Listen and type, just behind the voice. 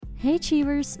Hey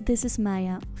Achievers, this is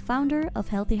Maya, founder of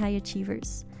Healthy High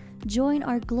Achievers. Join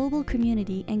our global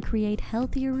community and create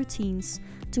healthier routines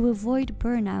to avoid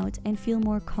burnout and feel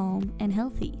more calm and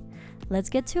healthy.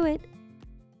 Let's get to it.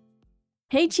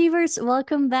 Hey Achievers,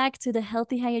 welcome back to the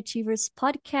Healthy High Achievers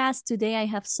podcast. Today I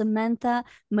have Samantha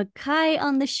Mackay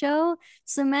on the show.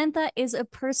 Samantha is a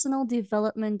personal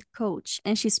development coach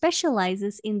and she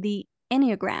specializes in the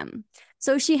Enneagram.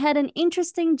 So she had an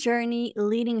interesting journey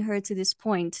leading her to this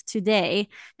point today.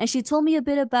 And she told me a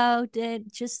bit about it.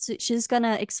 She's going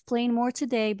to explain more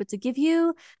today. But to give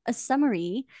you a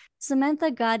summary,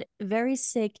 Samantha got very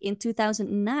sick in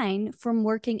 2009 from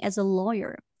working as a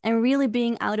lawyer and really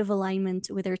being out of alignment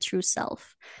with her true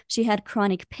self. She had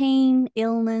chronic pain,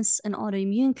 illness, an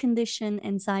autoimmune condition,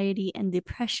 anxiety, and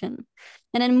depression.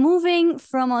 And then moving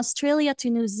from Australia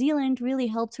to New Zealand really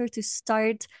helped her to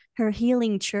start her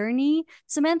healing journey.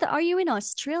 Samantha, are you in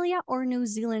Australia or New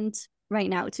Zealand right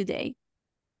now today?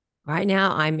 Right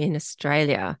now, I'm in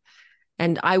Australia.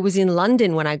 And I was in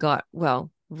London when I got,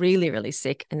 really, really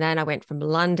sick. And then I went from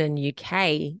London,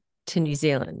 UK to New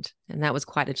Zealand. And that was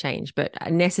quite a change, but a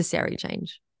necessary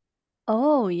change.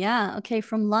 Oh, yeah. Okay.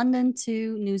 From London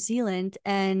to New Zealand.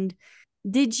 And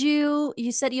you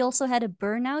said you also had a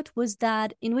burnout.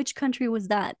 In which country was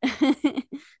that?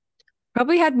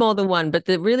 Probably had more than one, but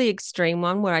the really extreme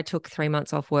one where I took 3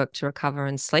 months off work to recover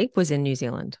and sleep was in New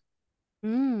Zealand.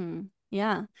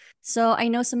 Yeah. So I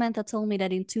know Samantha told me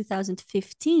that in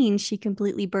 2015, she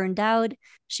completely burned out.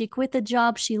 She quit the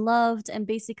job she loved and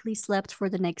basically slept for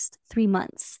the next 3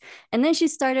 months. And then she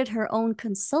started her own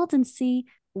consultancy,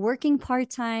 working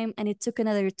part-time, and it took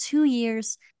another 2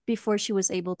 years before she was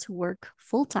able to work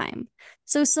full-time.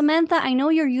 So Samantha, I know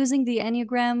you're using the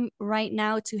Enneagram right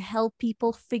now to help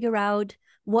people figure out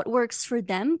what works for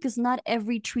them, because not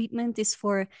every treatment is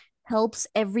for helps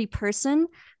every person,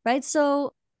 right?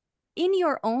 So in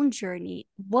your own journey,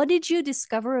 what did you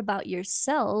discover about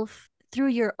yourself through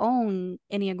your own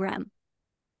Enneagram? And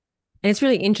it's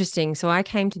really interesting. So I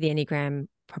came to the Enneagram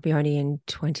probably only in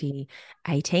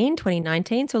 2018,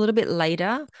 2019, so a little bit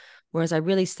later, whereas I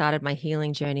really started my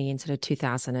healing journey in sort of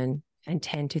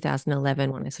 2010,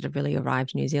 2011, when I sort of really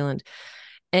arrived in New Zealand.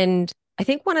 And I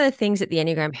think one of the things that the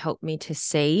Enneagram helped me to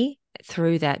see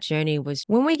through that journey was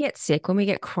when we get sick, when we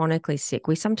get chronically sick,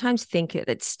 we sometimes think that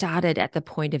it started at the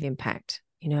point of impact,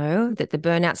 that the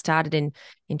burnout started in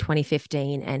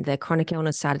 2015 and the chronic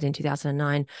illness started in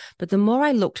 2009. But the more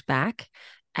I looked back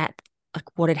at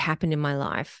like what had happened in my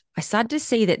life, I started to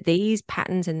see that these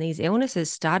patterns and these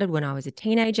illnesses started when I was a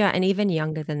teenager and even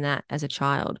younger than that as a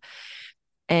child.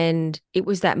 And it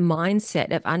was that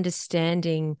mindset of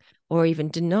understanding or even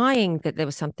denying that there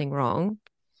was something wrong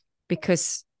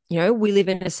because, we live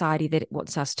in a society that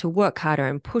wants us to work harder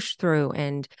and push through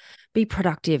and be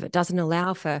productive. It doesn't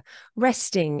allow for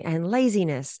resting and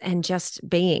laziness and just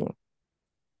being.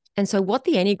 And so what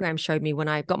the Enneagram showed me when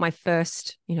I got my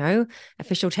first,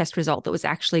 official test result that was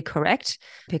actually correct,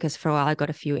 because for a while I got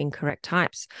a few incorrect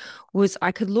types, was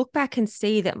I could look back and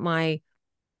see that my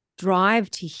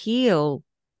drive to heal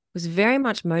was very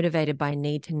much motivated by a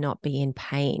need to not be in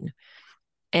pain.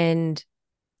 And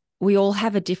we all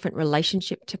have a different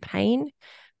relationship to pain,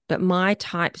 but my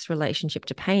type's relationship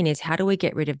to pain is how do we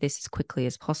get rid of this as quickly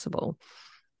as possible?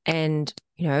 And,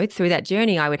 through that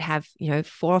journey, I would have,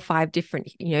 4 or 5 different,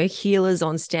 healers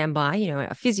on standby,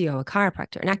 a physio, a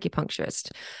chiropractor, an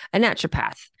acupuncturist, a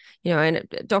naturopath, and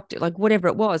a doctor, like whatever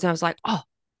it was. And I was like, oh,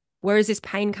 where is this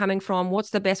pain coming from?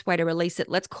 What's the best way to release it?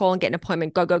 Let's call and get an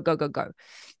appointment. Go, go, go, go, go.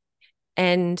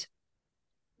 And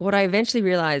what I eventually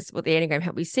realized, what the Enneagram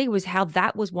helped me see, was how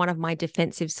that was one of my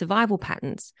defensive survival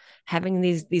patterns. Having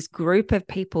this group of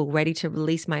people ready to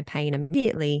release my pain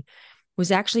immediately was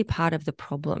actually part of the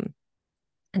problem.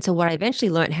 And so what I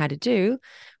eventually learned how to do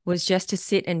was just to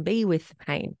sit and be with the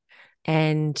pain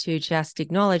and to just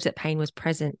acknowledge that pain was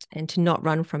present and to not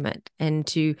run from it and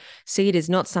to see it as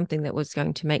not something that was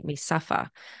going to make me suffer.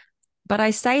 But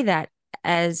I say that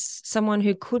as someone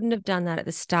who couldn't have done that at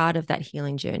the start of that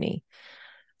healing journey.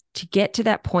 To get to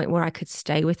that point where I could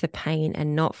stay with the pain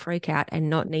and not freak out and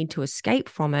not need to escape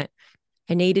from it,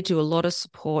 I needed to do a lot of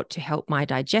support to help my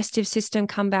digestive system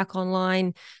come back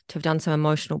online, to have done some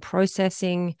emotional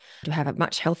processing, to have a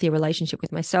much healthier relationship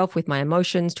with myself, with my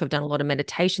emotions, to have done a lot of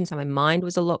meditation so my mind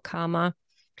was a lot calmer.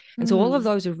 And so all of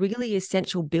those are really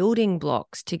essential building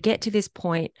blocks to get to this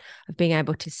point of being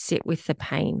able to sit with the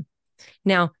pain.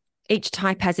 Now, each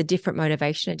type has a different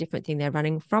motivation, a different thing they're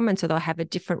running from. And so they'll have a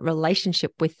different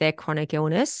relationship with their chronic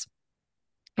illness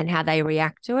and how they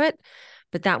react to it.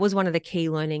 But that was one of the key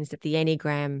learnings that the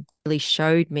Enneagram really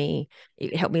showed me.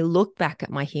 It helped me look back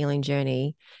at my healing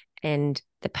journey and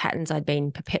the patterns I'd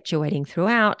been perpetuating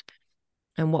throughout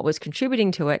and what was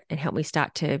contributing to it, and helped me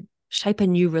start to shape a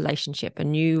new relationship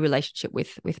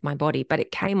with my body. But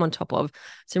it came on top of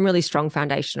some really strong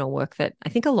foundational work that I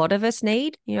think a lot of us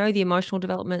need, the emotional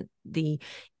development, the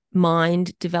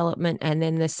mind development, and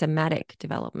then the somatic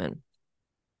development.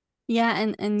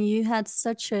 Yeah, and you had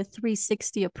such a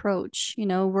 360 approach,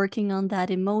 working on that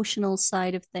emotional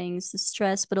side of things, the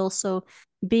stress, but also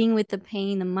being with the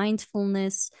pain, the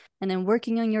mindfulness, and then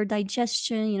working on your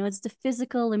digestion. It's the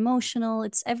physical, emotional,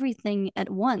 it's everything at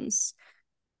once.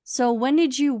 So when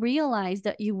did you realize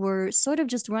that you were sort of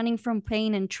just running from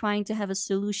pain and trying to have a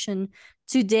solution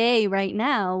today, right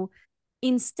now,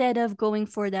 instead of going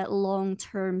for that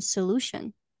long-term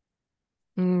solution?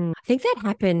 I think that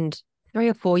happened 3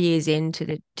 or 4 years into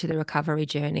the recovery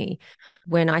journey,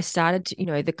 when I started to,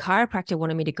 the chiropractor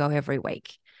wanted me to go every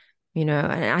week, and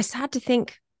I started to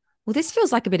think, well, this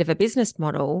feels like a bit of a business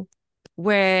model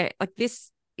where like this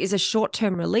is a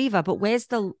short-term reliever, but where's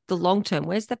the long-term?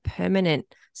 Where's the permanent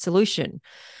solution?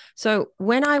 So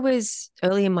when I was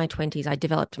early in my 20s, I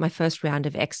developed my first round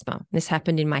of eczema. This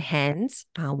happened in my hands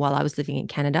while I was living in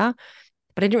Canada.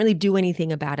 But I didn't really do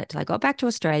anything about it till I got back to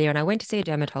Australia, and I went to see a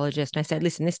dermatologist, and I said,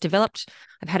 listen, this developed,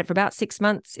 I've had it for about 6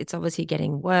 months. It's obviously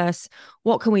getting worse.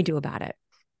 What can we do about it?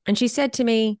 And she said to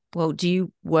me, well, do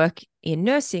you work in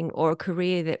nursing or a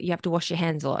career that you have to wash your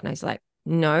hands a lot? And I was like,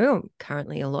 no, I'm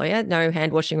currently a lawyer, no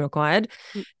hand washing required.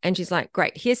 And she's like,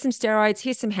 great, here's some steroids,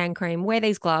 here's some hand cream, wear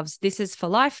these gloves. This is for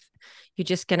life. You're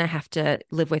just going to have to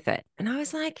live with it. And I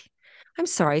was like, I'm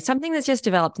sorry, something that's just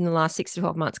developed in the last 6 to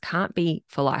 12 months can't be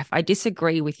for life. I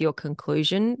disagree with your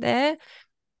conclusion there.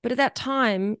 But at that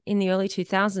time, in the early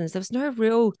 2000s, there was no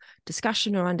real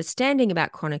discussion or understanding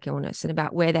about chronic illness and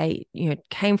about where they,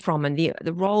 came from, and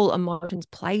the role emotions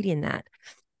played in that,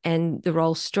 and the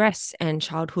role stress and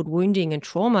childhood wounding and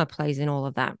trauma plays in all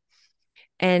of that.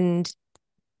 And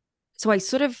so I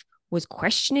sort of was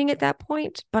questioning at that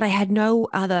point, but I had no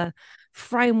other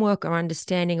framework or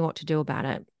understanding of what to do about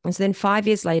it. And so then 5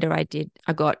 years later,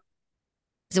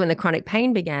 so when the chronic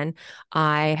pain began,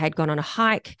 I had gone on a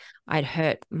hike, I'd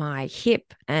hurt my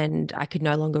hip, and I could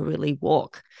no longer really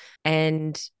walk.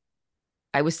 And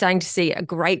I was starting to see a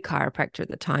great chiropractor at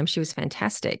the time. She was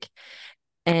fantastic.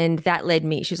 And that led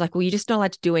me, she was like, well, you're just not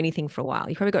allowed to do anything for a while.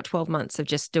 You probably got 12 months of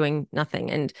just doing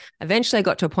nothing. And eventually I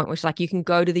got to a point where she's like, you can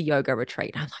go to the yoga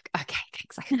retreat. I'm like, okay,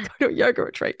 thanks. I can go to a yoga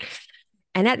retreat.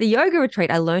 And at the yoga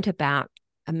retreat, I learned about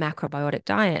a macrobiotic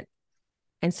diet.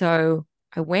 And so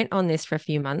I went on this for a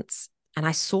few months, and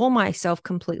I saw myself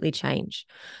completely change,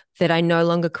 that I no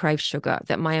longer craved sugar,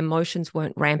 that my emotions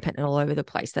weren't rampant and all over the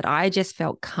place, that I just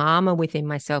felt calmer within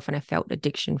myself, and I felt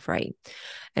addiction free.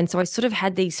 And so I sort of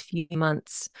had these few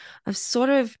months of sort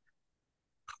of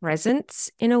presence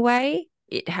in a way.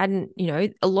 It hadn't,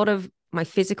 a lot of my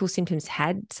physical symptoms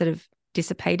had sort of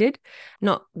dissipated,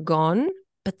 not gone,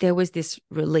 but there was this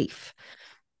relief.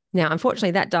 Now,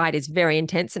 unfortunately, that diet is very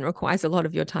intense and requires a lot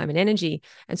of your time and energy.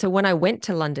 And so when I went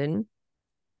to London,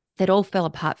 that all fell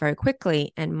apart very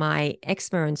quickly, and my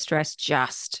eczema and stress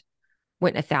just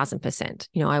went 1,000%.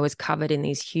 I was covered in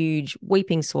these huge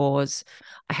weeping sores.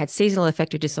 I had seasonal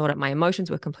affective disorder. My emotions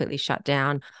were completely shut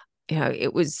down.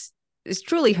 It's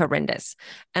truly horrendous.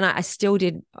 And I still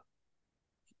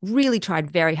really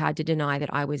tried very hard to deny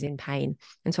that I was in pain.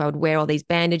 And so I would wear all these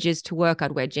bandages to work.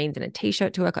 I'd wear jeans and a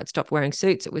t-shirt to work. I'd stop wearing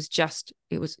suits. It was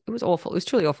awful. It was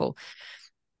truly awful.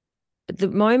 But the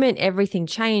moment everything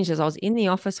changed, as I was in the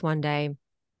office one day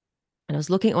and I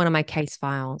was looking at one of my case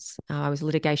files. I was a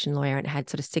litigation lawyer, and it had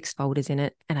sort of 6 folders in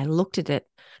it. And I looked at it,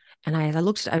 and as I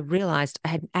looked at it, I realized I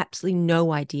had absolutely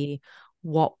no idea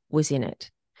what was in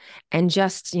it. And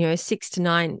just, 6 to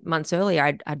 9 months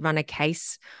earlier, I'd run a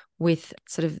case with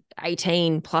sort of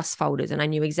 18 plus folders, and I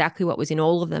knew exactly what was in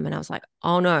all of them. And I was like,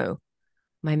 oh no,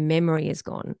 my memory is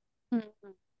gone. Mm-hmm.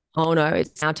 Oh no,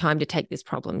 it's now time to take this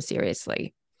problem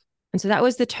seriously. And so that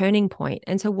was the turning point.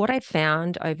 And so what I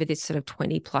found over this sort of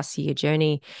 20 plus year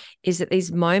journey is that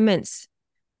these moments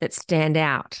that stand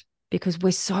out, because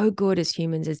we're so good as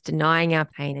humans as denying our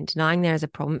pain and denying there is a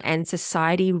problem, and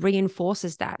society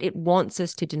reinforces that. It wants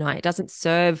us to deny. It doesn't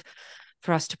serve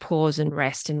for us to pause and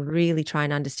rest and really try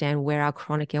and understand where our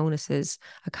chronic illnesses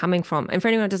are coming from. And for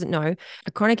anyone who doesn't know,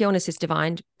 a chronic illness is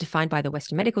defined by the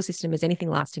Western medical system as anything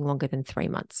lasting longer than 3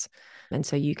 months. And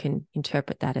so you can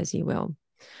interpret that as you will.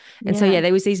 And so,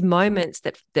 there was these moments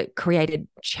that created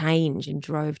change and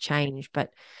drove change,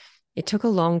 but it took a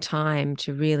long time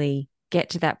to really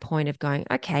get to that point of going,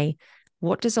 okay,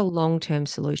 what does a long-term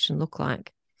solution look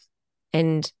like?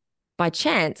 And by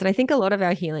chance, and I think a lot of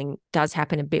our healing does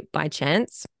happen a bit by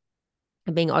chance,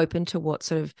 and being open to what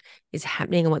sort of is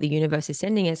happening and what the universe is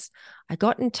sending us, I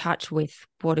got in touch with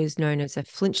what is known as a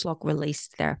flintlock release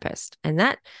therapist. And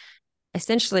that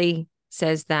essentially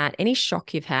says that any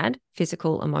shock you've had,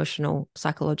 physical, emotional,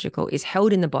 psychological, is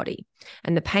held in the body.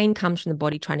 And the pain comes from the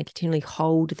body trying to continually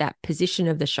hold that position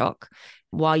of the shock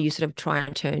while you sort of try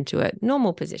and turn to a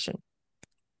normal position.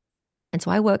 And so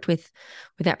I worked with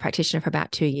that practitioner for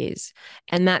about 2 years.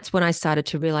 And that's when I started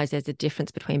to realize there's a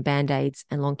difference between Band-Aids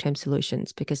and long-term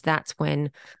solutions, because that's when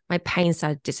my pain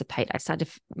started to dissipate. I started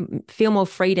to feel more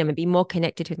freedom and be more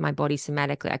connected with my body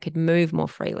somatically. I could move more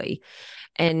freely.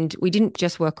 And we didn't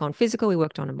just work on physical, we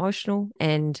worked on emotional,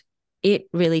 and it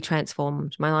really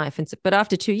transformed my life. And so, but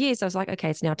after 2 years, I was like, okay,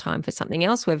 it's now time for something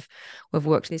else. We've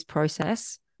worked this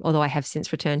process, although I have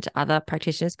since returned to other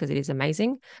practitioners because it is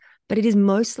amazing. But it is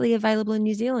mostly available in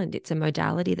New Zealand. It's a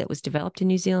modality that was developed in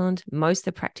New Zealand. Most of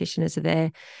the practitioners are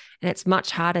there, and it's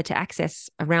much harder to access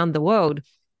around the world.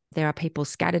 There are people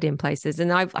scattered in places,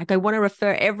 and I want to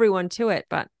refer everyone to it,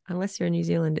 but unless you're in New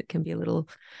Zealand, it can be a little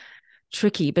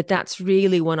tricky. But that's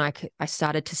really when I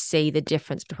started to see the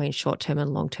difference between short-term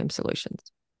and long-term solutions.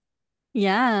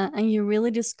 Yeah, and you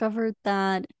really discovered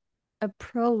that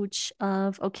approach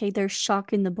of, okay, there's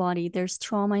shock in the body, there's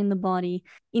trauma in the body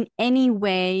in any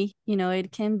way,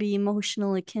 it can be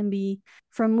emotional, it can be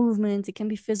from movement, it can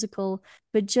be physical,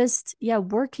 but just, yeah,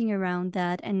 working around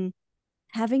that and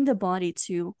having the body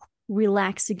to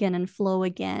relax again and flow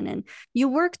again. And you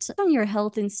worked on your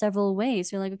health in several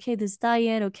ways. You're like, okay, this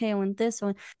diet, okay, I want this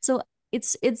one. So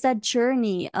it's that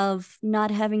journey of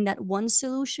not having that one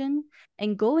solution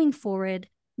and going for it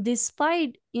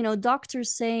despite,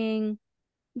 doctors saying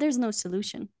there's no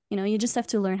solution. You just have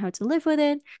to learn how to live with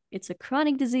it. It's a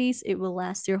chronic disease. It will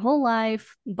last your whole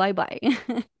life. Bye-bye.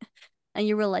 And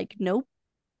you were like, nope.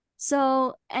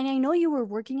 So, and I know you were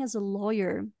working as a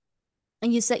lawyer,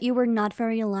 and you said you were not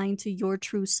very aligned to your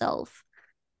true self.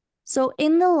 So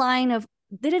in the line of,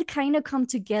 did it kind of come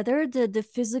together, the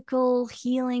physical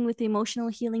healing with the emotional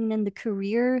healing and the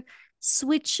career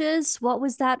switches? What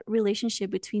was that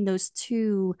relationship between those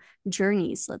two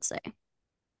journeys, let's say?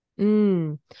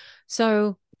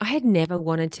 So I had never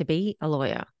wanted to be a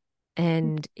lawyer.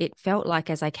 And it felt like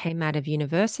as I came out of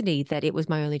university that it was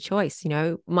my only choice.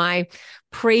 My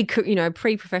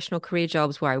pre-professional career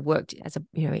jobs where I worked as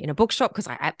in a bookshop because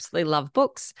I absolutely love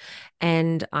books.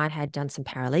 And I had done some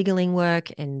paralegaling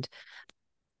work, and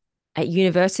at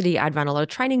university, I'd run a lot of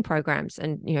training programs,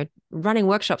 and, running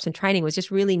workshops and training was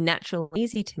just really natural and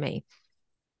easy to me.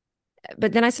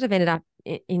 But then I sort of ended up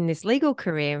in this legal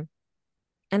career.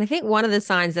 And I think one of the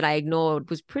signs that I ignored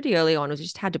was pretty early on was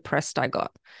just how depressed I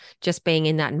got just being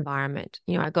in that environment.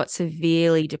 I got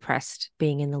severely depressed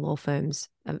being in the law firms,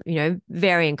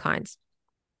 varying kinds.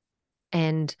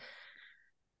 And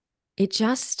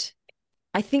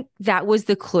I think that was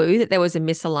the clue that there was a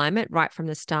misalignment right from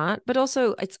the start, but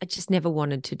also I just never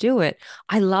wanted to do it.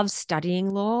 I love studying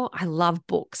law. I love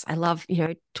books. I love,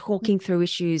 talking through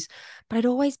issues, but I'd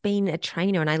always been a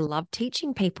trainer and I love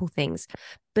teaching people things.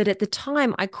 But at the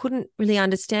time, I couldn't really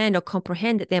understand or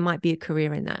comprehend that there might be a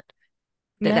career in that,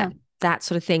 that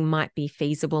sort of thing might be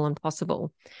feasible and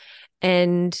possible.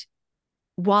 And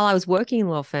while I was working in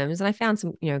law firms, and I found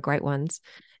some, great ones,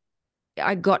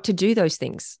 I got to do those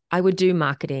things. I would do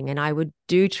marketing and I would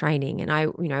do training, and I,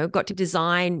 got to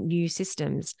design new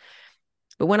systems.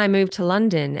 But when I moved to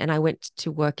London and I went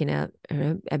to work in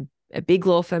a big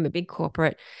law firm, a big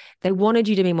corporate, they wanted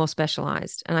you to be more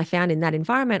specialized. And I found in that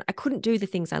environment, I couldn't do the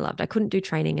things I loved. I couldn't do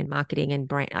training and marketing and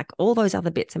brand, like all those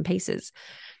other bits and pieces.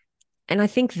 And I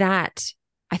think that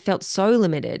I felt so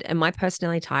limited, and my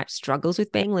personality type struggles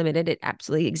with being limited. It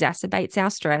absolutely exacerbates our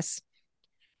stress.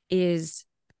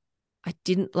 I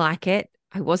didn't like it.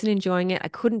 I wasn't enjoying it. I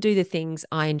couldn't do the things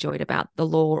I enjoyed about the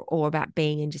law or about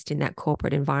being in that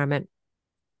corporate environment.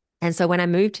 And so when I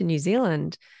moved to New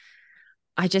Zealand,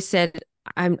 I just said,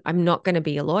 I'm not going to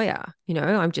be a lawyer.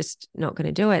 I'm just not going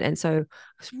to do it. And so I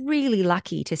was really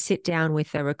lucky to sit down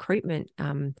with a recruitment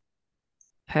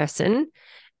person.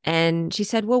 And she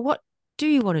said, well, what do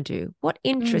you want to do? What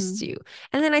interests you?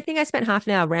 And then I think I spent half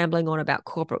an hour rambling on about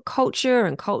corporate culture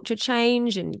and culture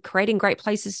change and creating great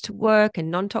places to work and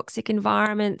non-toxic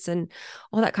environments and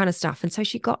all that kind of stuff. And so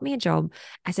she got me a job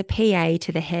as a PA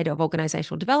to the head of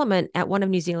organizational development at one of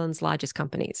New Zealand's largest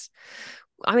companies.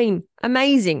 I mean,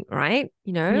 amazing, right?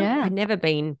 Yeah. I'd never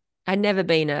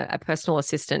been a personal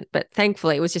assistant, but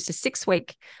thankfully it was just a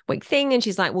 6-week thing. And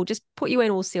she's like, well, just put you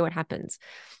in, we'll see what happens.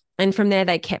 And from there,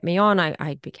 they kept me on.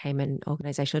 I became an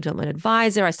organizational development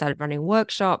advisor. I started running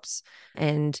workshops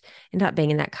and ended up being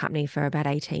in that company for about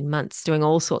 18 months, doing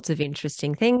all sorts of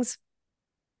interesting things.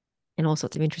 in all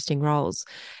sorts of interesting roles.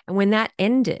 And when that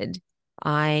ended,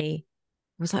 I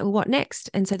was like, well, what next?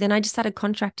 And so then I just started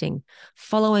contracting,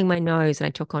 following my nose, and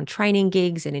I took on training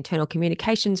gigs and internal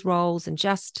communications roles and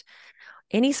just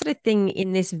any sort of thing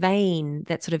in this vein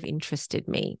that sort of interested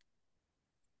me.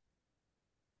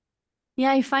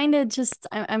 Yeah, I find it just,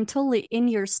 I'm totally in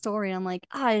your story. I'm like,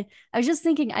 I was just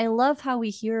thinking, I love how we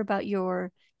hear about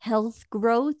your health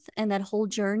growth and that whole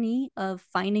journey of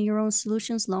finding your own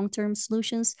solutions, long-term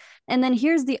solutions. And then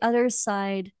here's the other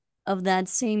side of that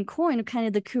same coin, kind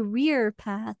of the career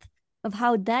path of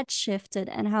how that shifted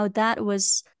and how that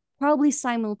was probably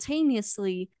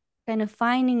simultaneously kind of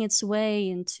finding its way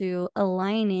into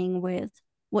aligning with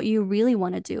what you really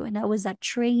want to do. And that was that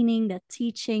training, that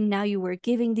teaching. Now you were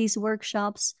giving these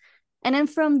workshops. And then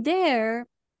from there,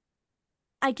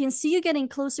 I can see you getting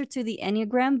closer to the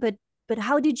Enneagram, but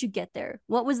how did you get there?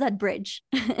 What was that bridge?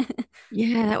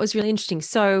 Yeah, that was really interesting.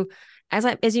 So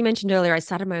as you mentioned earlier, I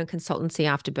started my own consultancy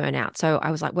after burnout. So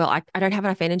I was like, well, I don't have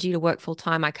enough energy to work full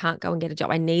time. I can't go and get a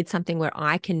job. I need something where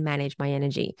I can manage my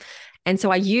energy. And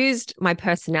so I used my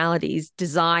personality's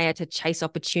desire to chase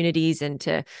opportunities and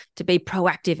to be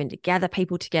proactive and to gather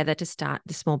people together to start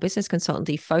the small business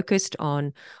consultancy focused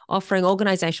on offering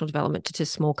organizational development to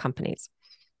small companies.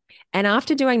 And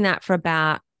after doing that for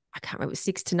about, I can't remember,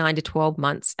 6 to 9 to 12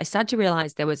 months, I started to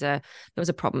realize there was a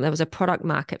problem. There was a product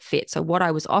market fit. So what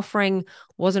I was offering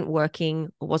wasn't working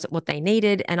or wasn't what they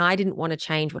needed. And I didn't want to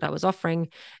change what I was offering.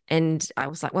 And I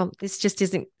was like, well, this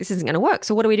isn't going to work.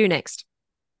 So what do we do next?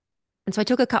 And so I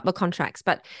took a couple of contracts.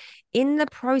 But in the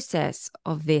process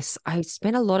of this, I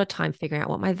spent a lot of time figuring out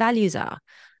what my values are.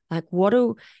 Like,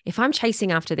 if I'm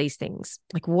chasing after these things,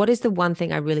 like, what is the one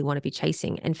thing I really want to be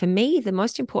chasing? And for me, the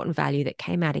most important value that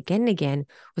came out again and again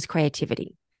was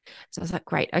creativity. So I was like,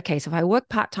 great. Okay. So if I work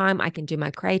part-time, I can do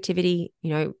my creativity,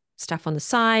 stuff on the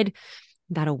side.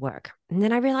 That'll work. And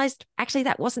then I realized actually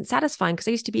that wasn't satisfying because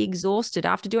I used to be exhausted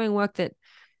after doing work that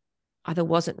either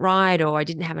wasn't right or I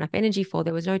didn't have enough energy for.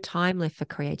 There was no time left for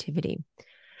creativity.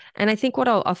 And I think what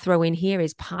I'll throw in here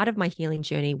is part of my healing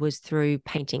journey was through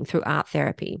painting, through art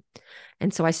therapy.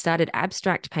 And so I started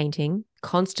abstract painting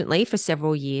constantly for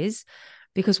several years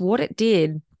because what it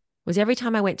did was every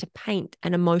time I went to paint,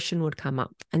 an emotion would come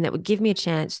up and that would give me a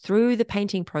chance through the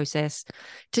painting process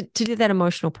to do that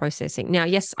emotional processing. Now,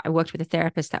 yes, I worked with a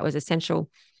therapist, that was essential.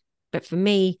 But for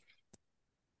me,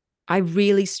 I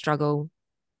really struggle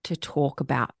to talk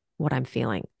about what I'm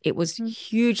feeling. It was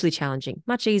hugely challenging,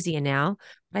 much easier now.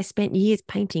 But I spent years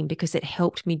painting because it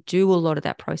helped me do a lot of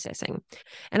that processing.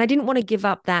 And I didn't want to give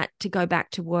up that to go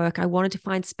back to work. I wanted to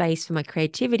find space for my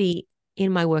creativity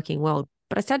in my working world.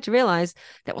 But I started to realize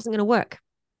that wasn't going to work.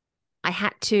 I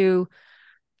had to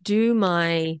do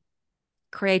my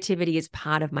creativity as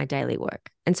part of my daily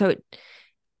work. And so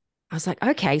I was like,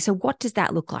 okay, so what does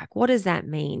that look like? What does that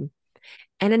mean?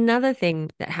 And another thing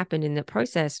that happened in the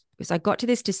process was I got to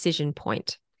this decision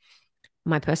point.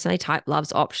 My personality type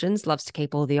loves options, loves to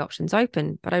keep all the options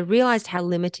open, but I realized how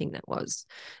limiting that was.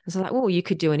 And so I was like, well, you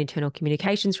could do an internal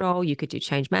communications role, you could do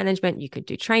change management, you could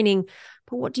do training,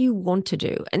 but what do you want to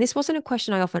do? And this wasn't a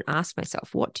question I often asked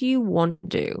myself. What do you want to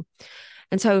do?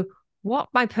 And so what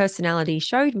my personality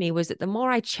showed me was that the more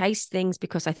I chased things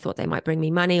because I thought they might bring me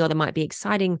money or they might be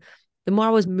exciting, the more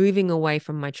I was moving away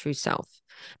from my true self.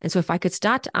 And so if I could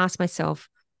start to ask myself,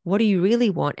 what do you really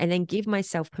want? And then give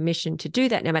myself permission to do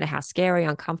that, no matter how scary,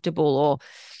 uncomfortable,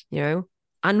 or,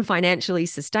 unfinancially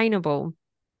sustainable,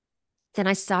 then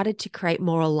I started to create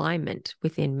more alignment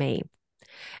within me.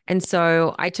 And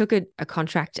so I took a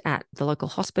contract at the local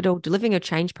hospital, delivering a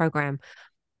change program,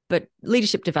 but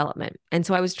leadership development. And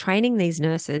so I was training these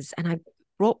nurses and I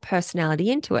brought personality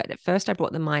into it. At first, I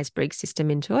brought the Myers-Briggs system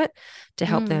into it to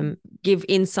help them give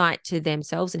insight to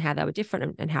themselves and how they were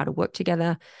different and how to work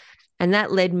together. And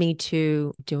that led me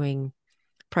to doing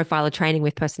profiler training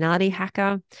with Personality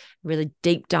Hacker, really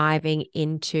deep diving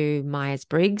into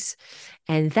Myers-Briggs.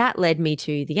 And that led me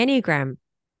to the Enneagram.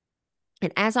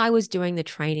 And as I was doing the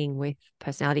training with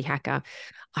Personality Hacker,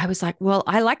 I was like, well,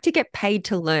 I like to get paid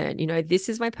to learn. This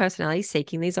is my personality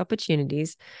seeking these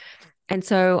opportunities. And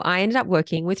so I ended up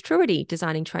working with Truity,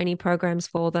 designing training programs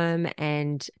for them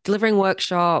and delivering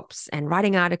workshops and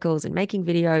writing articles and making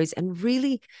videos and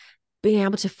really being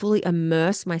able to fully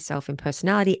immerse myself in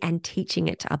personality and teaching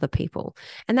it to other people.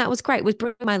 And that was great. It was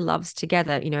bringing my loves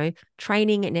together,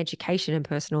 training and education and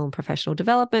personal and professional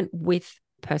development with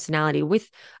personality, with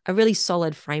a really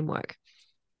solid framework.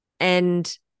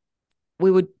 And we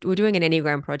were doing an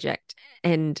Enneagram project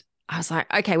and I was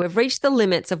like, okay, we've reached the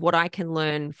limits of what I can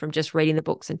learn from just reading the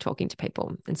books and talking to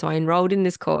people. And so I enrolled in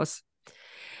this course.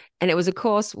 And it was a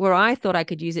course where I thought I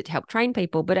could use it to help train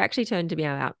people, but it actually turned to be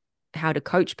about how to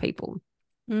coach people.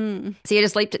 Mm. So you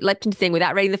just leapt into the thing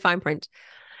without reading the fine print.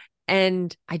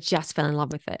 And I just fell in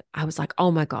love with it. I was like,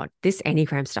 oh my God, this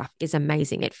Enneagram stuff is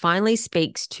amazing. It finally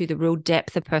speaks to the real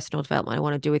depth of personal development I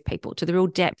want to do with people, to the real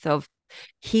depth of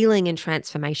healing and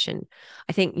transformation.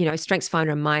 I think,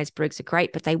 StrengthsFinder and Myers-Briggs are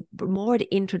great, but they were more at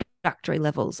introductory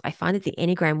levels. I find that the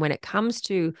Enneagram, when it comes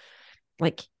to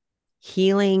like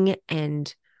healing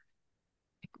and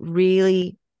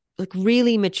really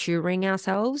maturing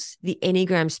ourselves, the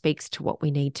Enneagram speaks to what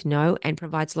we need to know and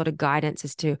provides a lot of guidance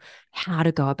as to how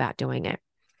to go about doing it.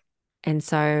 And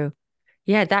so,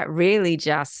 yeah, that really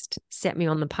just set me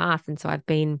on the path. And so I've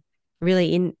been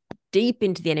really deep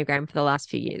into the Enneagram for the last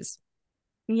few years.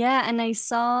 Yeah, and I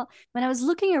saw when I was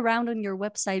looking around on your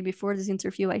website before this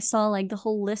interview, I saw like the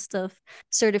whole list of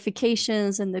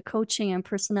certifications and the coaching and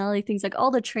personality things, like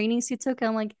all the trainings you took.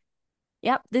 I'm like,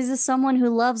 yep, this is someone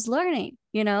who loves learning,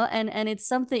 and it's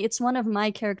something, it's one of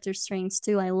my character strengths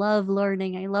too. I love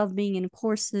learning. I love being in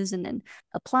courses and then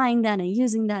applying that and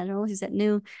using that and always that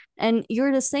new. And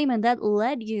you're the same, and that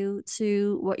led you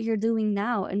to what you're doing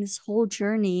now and this whole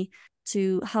journey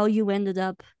to how you ended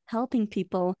up helping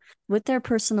people with their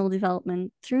personal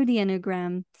development through the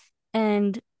Enneagram.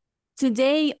 And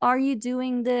today, are you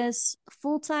doing this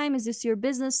full time? Is this your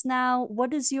business now?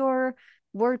 What does your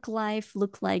work life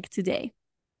look like today?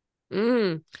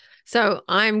 So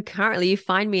you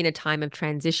find me in a time of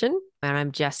transition where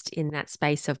I'm just in that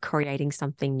space of creating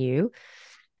something new.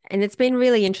 And it's been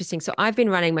really interesting. So I've been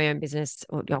running my own business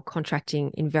or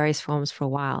contracting in various forms for a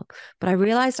while, but I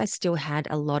realized I still had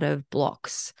a lot of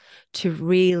blocks to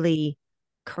really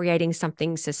creating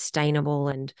something sustainable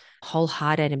and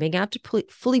wholehearted and being able to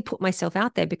fully put myself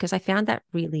out there, because I found that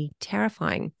really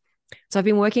terrifying. So I've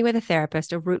been working with a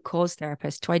therapist, a root cause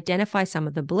therapist, to identify some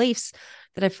of the beliefs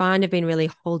that I find have been really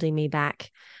holding me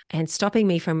back and stopping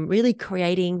me from really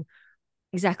creating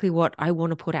exactly what I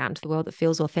want to put out into the world that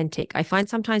feels authentic. I find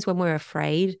sometimes when we're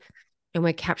afraid and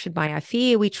we're captured by our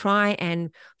fear, we try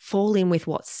and fall in with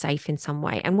what's safe in some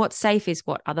way. And what's safe is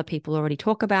what other people already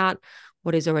talk about,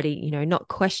 what is already, not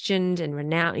questioned and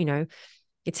renowned,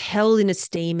 it's held in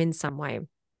esteem in some way.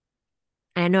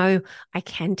 And I know I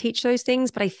can teach those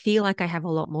things, but I feel like I have a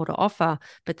lot more to offer,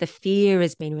 but the fear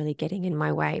has been really getting in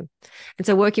my way. And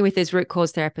so working with this root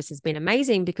cause therapist has been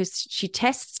amazing, because she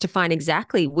tests to find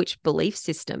exactly which beliefs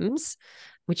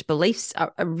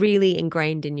are really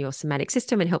ingrained in your somatic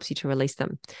system, and helps you to release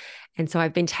them. And so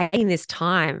I've been taking this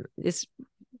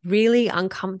really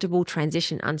uncomfortable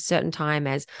transition, uncertain time,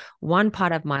 as one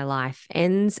part of my life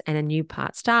ends and a new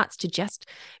part starts, to just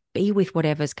be with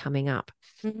whatever's coming up.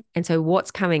 Mm-hmm. And so what's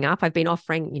coming up, I've been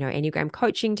offering, Enneagram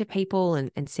coaching to people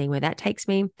and seeing where that takes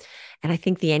me. And I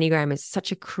think the Enneagram is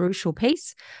such a crucial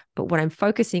piece. But what I'm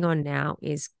focusing on now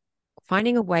is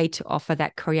finding a way to offer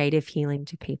that creative healing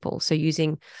to people. So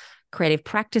using creative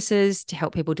practices to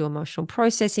help people do emotional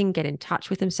processing, get in touch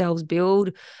with themselves,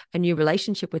 build a new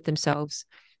relationship with themselves,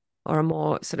 or a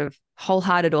more sort of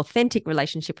wholehearted, authentic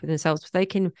relationship with themselves, so they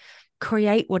can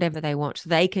create whatever they want. So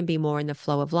they can be more in the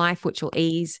flow of life, which will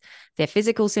ease their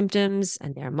physical symptoms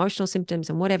and their emotional symptoms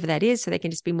and whatever that is, so they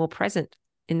can just be more present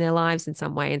in their lives in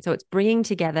some way. And so it's bringing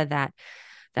together that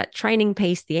training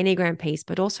piece, the Enneagram piece,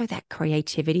 but also that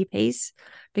creativity piece,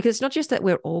 because it's not just that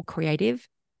we're all creative,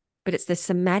 but it's the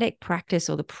somatic practice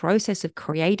or the process of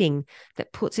creating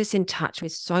that puts us in touch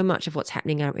with so much of what's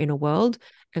happening in our inner world,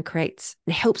 and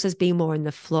helps us be more in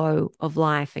the flow of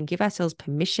life and give ourselves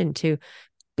permission to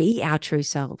be our true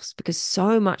selves. Because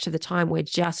so much of the time we're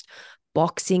just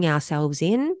boxing ourselves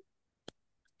in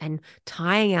and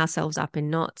tying ourselves up in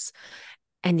knots.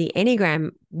 And the Enneagram,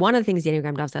 one of the things the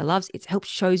Enneagram does that I love, it helps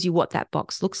shows you what that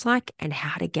box looks like and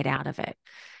how to get out of it.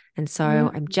 And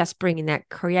so I'm just bringing that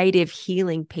creative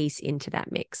healing piece into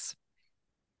that mix.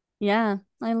 Yeah,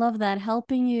 I love that.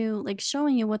 Helping you, like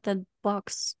showing you what that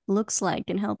box looks like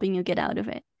and helping you get out of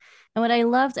it. And what I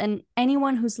loved, and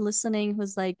anyone who's listening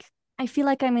who's like, I feel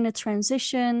like I'm in a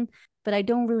transition, but I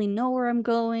don't really know where I'm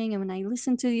going. And when I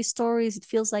listen to these stories, it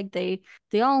feels like they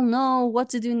all know what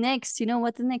to do next,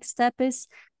 what the next step is.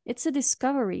 It's a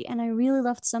discovery. And I really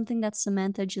loved something that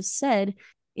Samantha just said,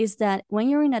 is that when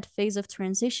you're in that phase of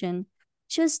transition,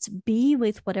 just be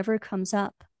with whatever comes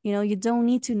up. You don't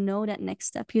need to know that next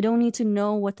step. You don't need to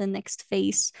know what the next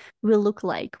phase will look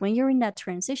like. When you're in that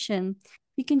transition,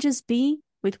 you can just be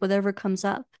with whatever comes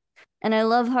up. And I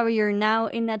love how you're now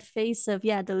in that phase of,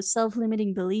 yeah, those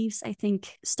self-limiting beliefs. I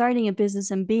think starting a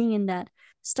business and being in that,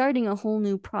 starting a whole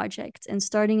new project and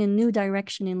starting a new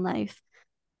direction in life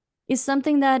is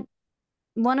something that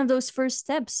one of those first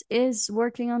steps is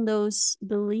working on those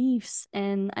beliefs.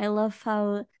 And I love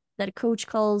how that coach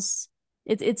calls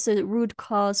it's a root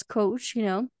cause coach, you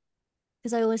know,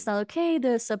 because I always thought, okay,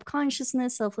 the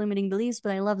subconsciousness, self-limiting beliefs,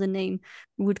 but I love the name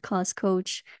root cause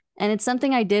coach. And it's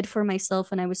something I did for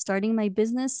myself when I was starting my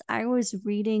business. I was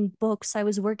reading books, I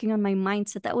was working on my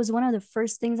mindset. That was one of the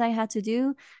first things I had to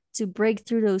do to break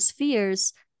through those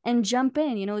fears and jump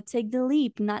in, you know, take the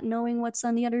leap, not knowing what's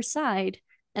on the other side.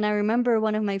 And I remember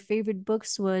one of my favorite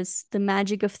books was The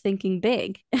Magic of Thinking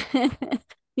Big.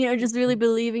 You know, just really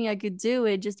believing I could do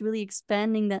it, just really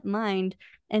expanding that mind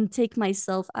and take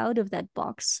myself out of that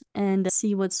box and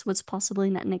see what's possible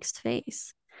in that next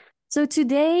phase. So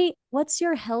today, what's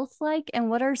your health like, and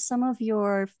what are some of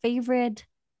your favorite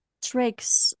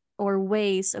tricks or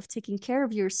ways of taking care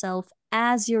of yourself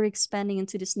as you're expanding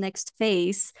into this next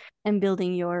phase and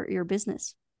building your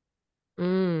business?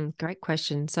 Great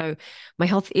question. So my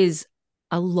health is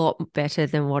a lot better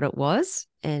than what it was,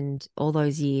 and all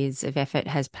those years of effort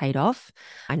has paid off.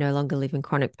 I no longer live in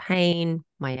chronic pain.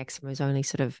 My eczema is only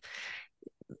sort of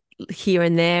here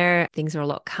and there. Things are a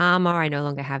lot calmer. I no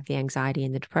longer have the anxiety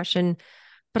and the depression,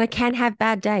 but I can have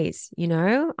bad days. You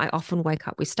know, I often wake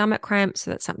up with stomach cramps.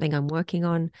 So that's something I'm working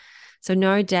on. So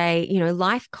no day, you know,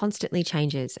 life constantly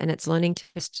changes, and it's learning to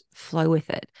just flow with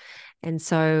it. And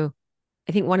so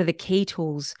I think one of the key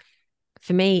tools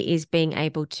for me is being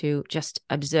able to just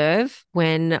observe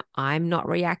when I'm not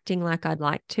reacting like I'd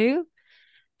like to.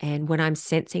 And when I'm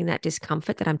sensing that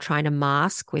discomfort that I'm trying to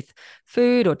mask with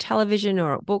food or television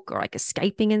or a book, or like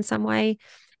escaping in some way,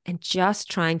 and just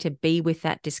trying to be with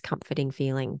that discomforting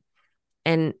feeling.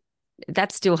 And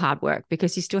that's still hard work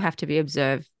because you still have to be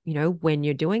observed, you know, when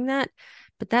you're doing that.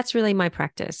 But that's really my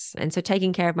practice. And so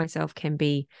taking care of myself can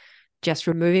be just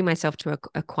removing myself to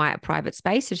a quiet, private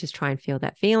space to just try and feel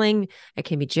that feeling. It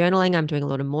can be journaling. I'm doing a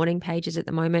lot of morning pages at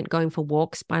the moment, going for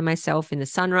walks by myself in the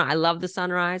sunrise. I love the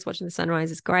sunrise. Watching the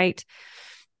sunrise is great.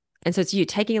 And so it's you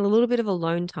taking a little bit of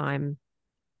alone time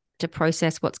to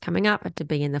process what's coming up and to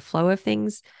be in the flow of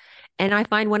things. And I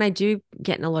find when I do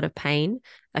get in a lot of pain,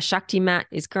 a Shakti mat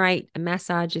is great. A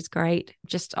massage is great.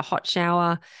 Just a hot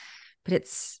shower. But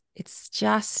it's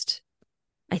just,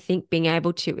 I think, being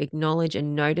able to acknowledge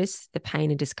and notice the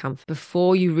pain and discomfort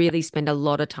before you really spend a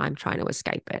lot of time trying to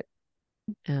escape it.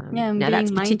 Yeah, and Now, that's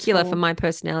being particular for mindful. my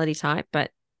personality type, but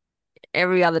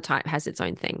every other type has its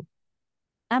own thing.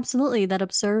 Absolutely, that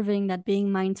observing, that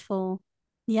being mindful.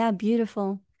 Yeah,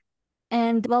 beautiful.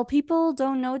 And while people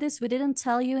don't know this, we didn't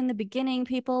tell you in the beginning,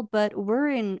 people, but we're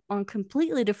in on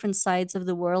completely different sides of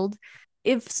the world.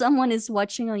 If someone is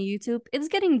watching on YouTube, it's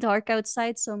getting dark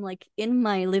outside, so I'm like in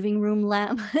my living room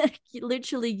lamp,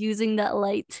 literally using that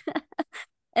light.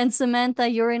 And Samantha,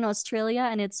 you're in Australia,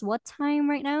 and it's what time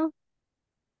right now?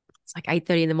 It's like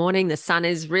 8:30 in the morning. The sun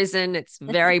is risen. It's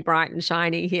very bright and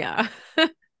shiny here.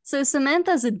 So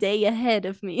Samantha's a day ahead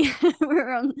of me.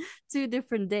 We're on two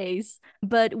different days,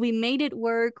 but we made it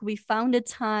work. We found a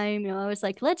time. You know, I was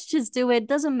like, let's just do it.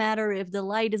 Doesn't matter if the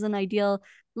light isn't ideal.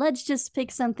 Let's just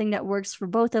pick something that works for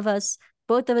both of us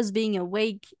being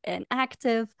awake and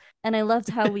active. And I loved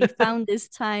how we found this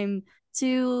time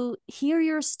to hear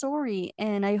your story.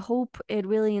 And I hope it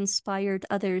really inspired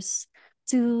others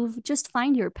to just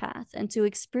find your path and to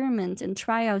experiment and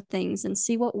try out things and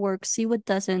see what works, see what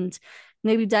doesn't.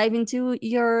 Maybe dive into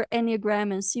your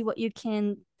Enneagram and see what you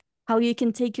can, how you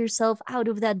can take yourself out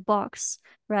of that box,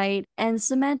 right? And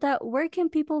Samantha, where can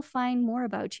people find more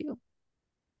about you?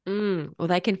 Well,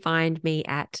 they can find me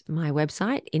at my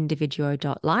website,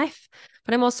 individuo.life,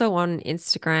 but I'm also on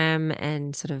Instagram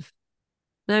and sort of,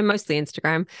 no, mostly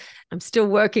Instagram. I'm still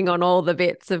working on all the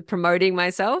bits of promoting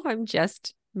myself. I'm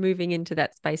just moving into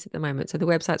that space at the moment. So the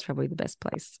website's probably the best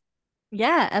place.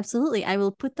 Yeah, absolutely. I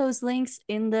will put those links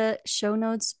in the show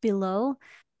notes below.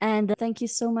 And thank you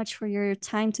so much for your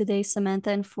time today, Samantha,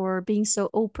 and for being so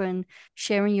open,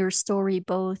 sharing your story,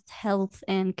 both health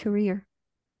and career.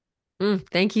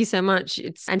 Thank you so much.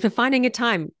 And for finding a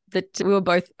time that we were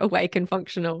both awake and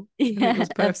functional. I think it Yeah, was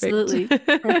perfect. absolutely.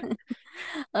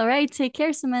 All right, take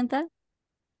care, Samantha.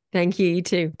 Thank you, you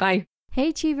too. Bye. Hey,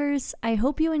 Achievers! I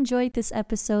hope you enjoyed this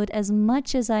episode as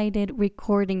much as I did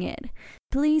recording it.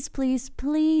 Please, please,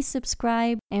 please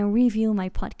subscribe and review my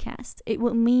podcast. It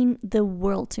would mean the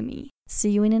world to me.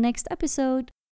 See you in the next episode.